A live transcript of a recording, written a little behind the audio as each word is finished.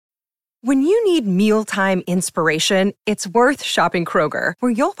When you need mealtime inspiration, it's worth shopping Kroger,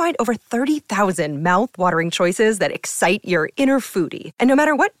 where you'll find over 30,000 mouth-watering choices that excite your inner foodie. And no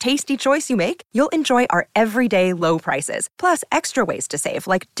matter what tasty choice you make, you'll enjoy our everyday low prices, plus extra ways to save,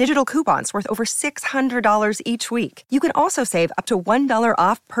 like digital coupons worth over $600 each week. You can also save up to $1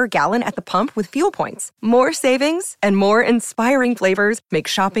 off per gallon at the pump with fuel points. More savings and more inspiring flavors make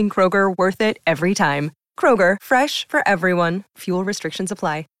shopping Kroger worth it every time. Kroger, fresh for everyone. Fuel restrictions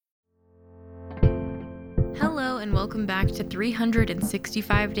apply. Hello and welcome back to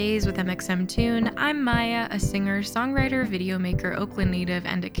 365 Days with mxmtoon. I'm Maya, a singer, songwriter, video maker, Oakland native,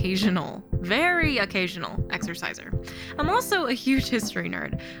 and very occasional exerciser. I'm also a huge history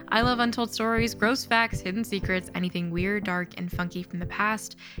nerd. I love untold stories, gross facts, hidden secrets, anything weird, dark, and funky from the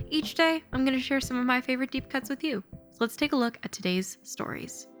past. Each day, I'm going to share some of my favorite deep cuts with you. So let's take a look at today's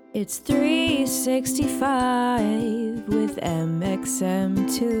stories. It's 365 with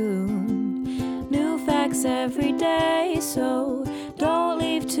mxmtoon. New facts every day, so don't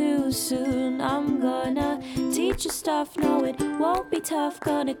leave too soon. I'm gonna teach you stuff, no it won't be tough.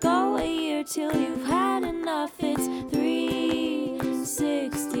 Gonna go a year till you've had enough. It's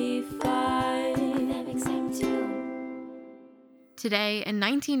 365 MXM2. Today, in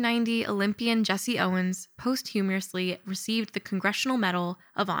 1990, Olympian Jesse Owens posthumously received the Congressional Medal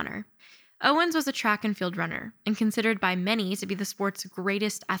of Honor. Owens was a track and field runner and considered by many to be the sport's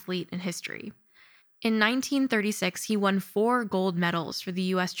greatest athlete in history. In 1936, he won 4 gold medals for the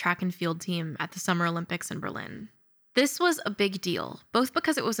U.S. track and field team at the Summer Olympics in Berlin. This was a big deal, both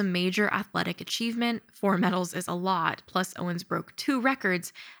because it was a major athletic achievement, 4 medals is a lot, plus Owens broke 2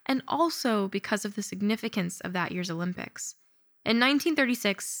 records, and also because of the significance of that year's Olympics. In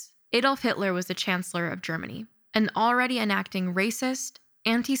 1936, Adolf Hitler was the Chancellor of Germany, and already enacting racist,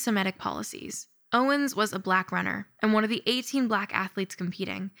 anti-Semitic policies. Owens was a black runner, and one of the 18 black athletes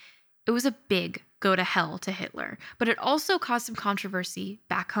competing. It was a big go to hell to Hitler, but it also caused some controversy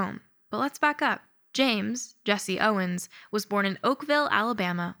back home. But let's back up. James, Jesse Owens, was born in Oakville,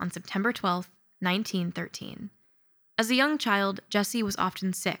 Alabama on September 12, 1913. As a young child, Jesse was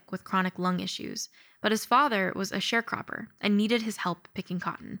often sick with chronic lung issues, but his father was a sharecropper and needed his help picking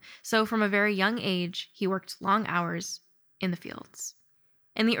cotton, so from a very young age, he worked long hours in the fields.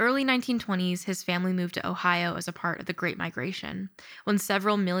 In the early 1920s, his family moved to Ohio as a part of the Great Migration, when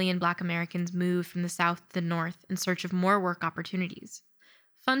several million Black Americans moved from the South to the North in search of more work opportunities.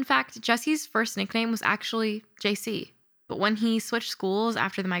 Fun fact, Jesse's first nickname was actually JC, but when he switched schools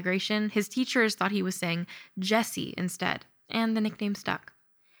after the migration, his teachers thought he was saying Jesse instead, and the nickname stuck.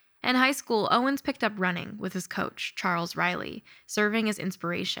 In high school, Owens picked up running with his coach, Charles Riley, serving as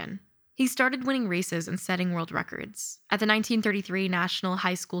inspiration. He started winning races and setting world records. At the 1933 National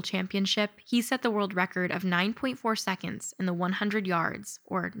High School Championship, he set the world record of 9.4 seconds in the 100 yards,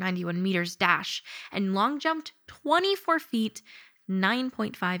 or 91 meters dash, and long jumped 24 feet,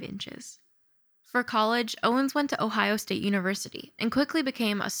 9.5 inches. For college, Owens went to Ohio State University and quickly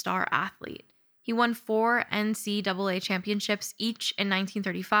became a star athlete. He won 4 NCAA championships each in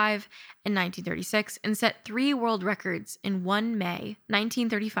 1935 and 1936 and set 3 world records in one May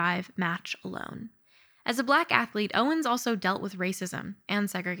 1935 match alone. As a black athlete, Owens also dealt with racism and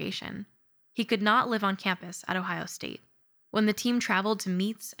segregation. He could not live on campus at Ohio State. When the team traveled to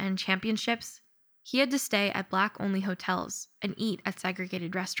meets and championships, he had to stay at black-only hotels and eat at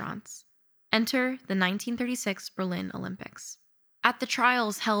segregated restaurants. Enter the 1936 Berlin Olympics. At the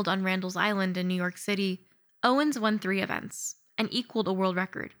trials held on Randall's Island in New York City, Owens won 3 events and equaled a world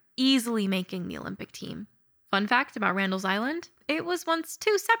record, easily making the Olympic team. Fun fact about Randall's Island, it was once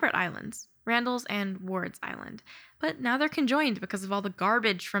 2 separate islands, Randall's and Ward's Island, but now they're conjoined because of all the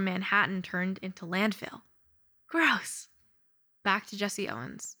garbage from Manhattan turned into landfill. Gross. Back to Jesse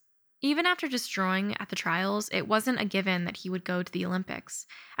Owens. Even after destroying at the trials, it wasn't a given that he would go to the Olympics.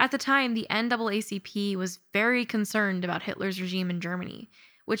 At the time, the NAACP was very concerned about Hitler's regime in Germany,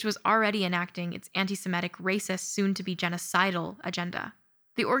 which was already enacting its anti-Semitic, racist, soon-to-be genocidal agenda.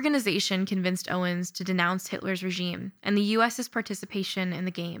 The organization convinced Owens to denounce Hitler's regime and the U.S.'s participation in the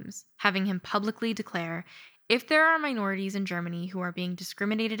Games, having him publicly declare, if there are minorities in Germany who are being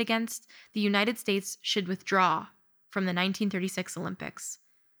discriminated against, the United States should withdraw from the 1936 Olympics.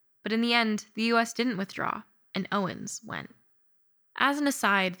 But in the end, the U.S. didn't withdraw, and Owens went. As an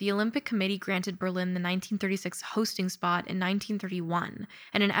aside, the Olympic Committee granted Berlin the 1936 hosting spot in 1931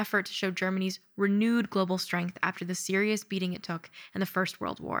 in an effort to show Germany's renewed global strength after the serious beating it took in the First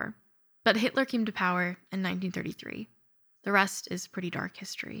World War. But Hitler came to power in 1933. The rest is pretty dark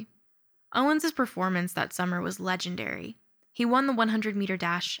history. Owens' performance that summer was legendary. He won the 100-meter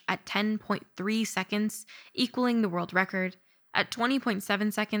dash at 10.3 seconds, equaling the world record, At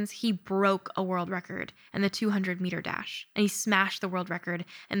 20.7 seconds, he broke a world record in the 200-meter dash, and he smashed the world record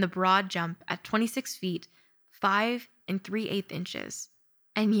in the broad jump at 26 feet, 5 3/8 inches.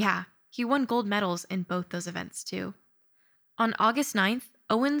 And yeah, he won gold medals in both those events too. On August 9th,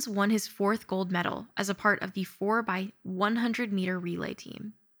 Owens won his 4th gold medal as a part of the 4x100-meter relay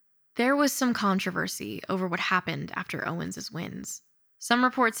team. There was some controversy over what happened after Owens' wins. Some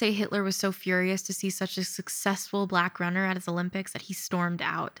reports say Hitler was so furious to see such a successful black runner at his Olympics that he stormed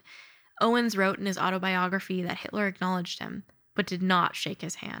out. Owens wrote in his autobiography that Hitler acknowledged him, but did not shake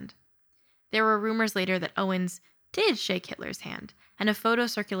his hand. There were rumors later that Owens did shake Hitler's hand, and a photo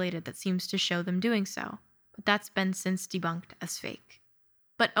circulated that seems to show them doing so, but that's been since debunked as fake.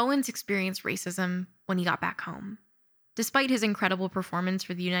 But Owens experienced racism when he got back home. Despite his incredible performance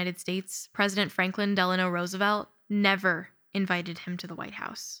for the United States, President Franklin Delano Roosevelt never invited him to the White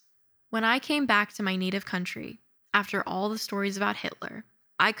House. When I came back to my native country, after all the stories about Hitler,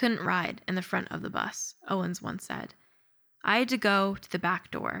 I couldn't ride in the front of the bus, Owens once said. I had to go to the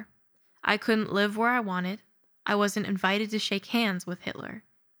back door. I couldn't live where I wanted. I wasn't invited to shake hands with Hitler,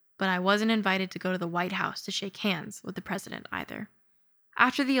 but I wasn't invited to go to the White House to shake hands with the president either.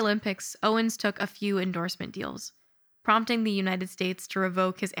 After the Olympics, Owens took a few endorsement deals, prompting the United States to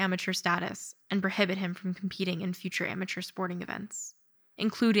revoke his amateur status and prohibit him from competing in future amateur sporting events,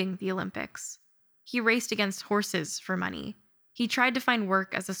 including the Olympics. He raced against horses for money. He tried to find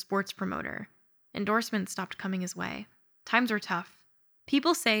work as a sports promoter. Endorsements stopped coming his way. Times were tough.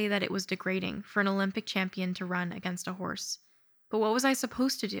 People say that it was degrading for an Olympic champion to run against a horse. But what was I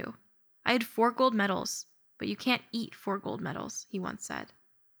supposed to do? I had 4 gold medals, but you can't eat 4 gold medals, he once said.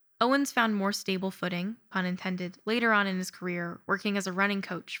 Owens found more stable footing, pun intended, later on in his career, working as a running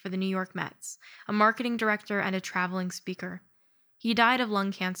coach for the New York Mets, a marketing director, and a traveling speaker. He died of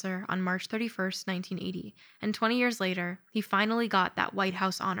lung cancer on March 31st, 1980, and 20 years later, he finally got that White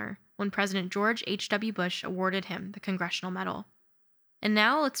House honor when President George H.W. Bush awarded him the Congressional Medal. And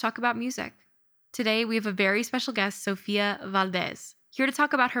now let's talk about music. Today, we have a very special guest, Sofia Valdez, here to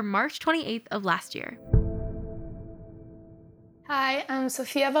talk about her March 28th of last year. Hi, I'm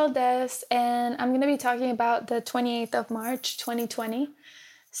Sofia Valdez, and I'm going to be talking about the 28th of March, 2020.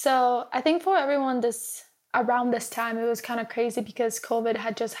 So I think for everyone around this time, it was kind of crazy because COVID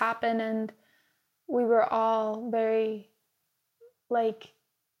had just happened and we were all very,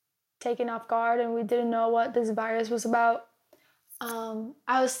 taken off guard and we didn't know what this virus was about.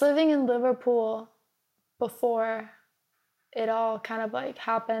 I was living in Liverpool before it all kind of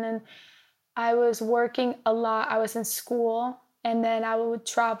happened, and I was working a lot. I was in school. And then I would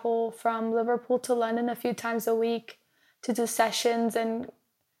travel from Liverpool to London a few times a week to do sessions and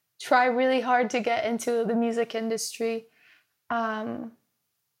try really hard to get into the music industry. And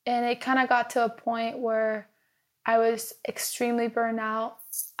it kind of got to a point where I was extremely burnt out.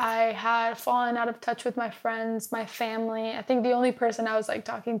 I had fallen out of touch with my friends, my family. I think the only person I was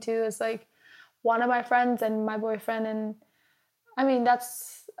talking to is one of my friends and my boyfriend. And I mean,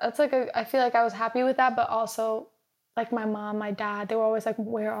 that's I feel like I was happy with that, but also my mom, my dad, they were always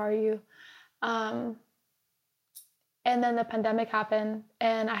where are you? And then the pandemic happened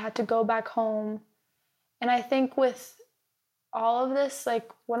and I had to go back home. And I think with all of this,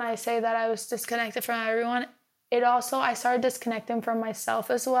 when I say that I was disconnected from everyone, I started disconnecting from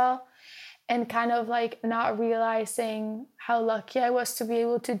myself as well, and kind of not realizing how lucky I was to be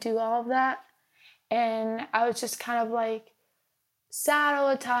able to do all of that. And I was just kind of sad all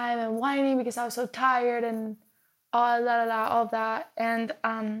the time and whining because I was so tired and all of that. And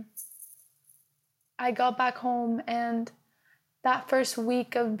I got back home, and that first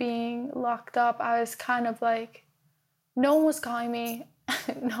week of being locked up, I was kind of no one was calling me.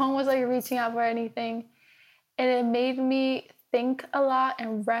 No one was reaching out for anything. And it made me think a lot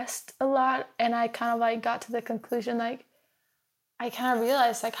and rest a lot. And I kind of got to the conclusion, I kind of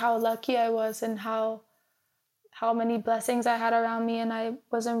realized how lucky I was and how many blessings I had around me. And I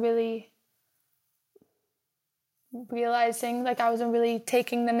wasn't really realizing I wasn't really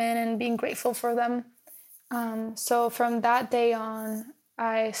taking them in and being grateful for them. So from that day on,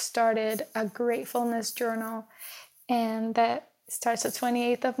 I started a gratefulness journal, and that starts the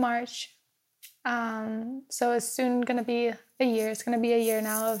 28th of March. So it's soon going to be a year. It's going to be a year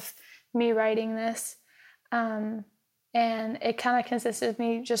now of me writing this. And it kind of consists of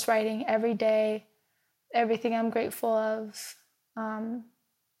me just writing every day, everything I'm grateful of. And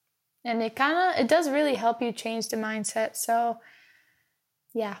it does really help you change the mindset. So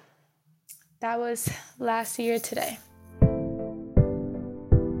yeah, that was last year today.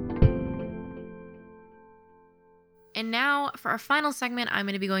 And now for our final segment, I'm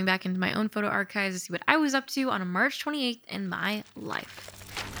going to be going back into my own photo archives to see what I was up to on March 28th in my life.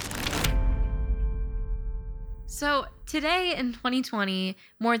 So today in 2020,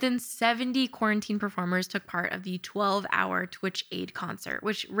 more than 70 quarantine performers took part of the 12-hour Twitch Aid concert,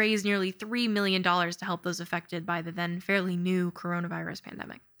 which raised nearly $3 million to help those affected by the then fairly new coronavirus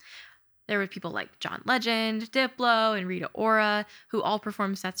pandemic. There were people like John Legend, Diplo, and Rita Ora, who all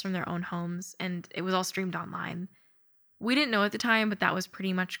performed sets from their own homes, and it was all streamed online. We didn't know at the time, but that was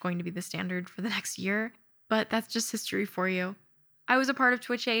pretty much going to be the standard for the next year. But that's just history for you. I was a part of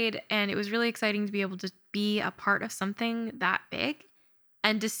Twitch Aid, and it was really exciting to be able to be a part of something that big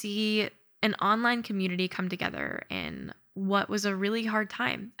and to see an online community come together in what was a really hard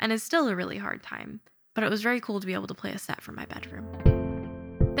time and is still a really hard time. But it was very cool to be able to play a set from my bedroom.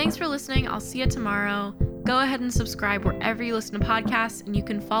 Thanks for listening. I'll see you tomorrow. Go ahead and subscribe wherever you listen to podcasts, and you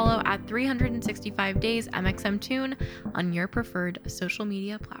can follow at 365 Days MXMtoon on your preferred social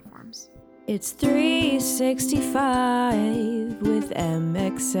media platforms. It's 365 with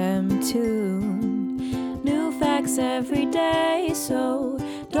MXMtoon. New facts every day, so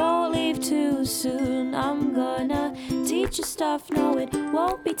don't leave too soon. I'm gonna teach you stuff, no it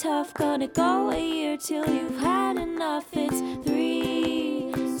won't be tough. Gonna go a year till you've had enough. It's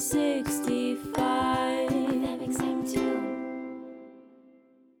 360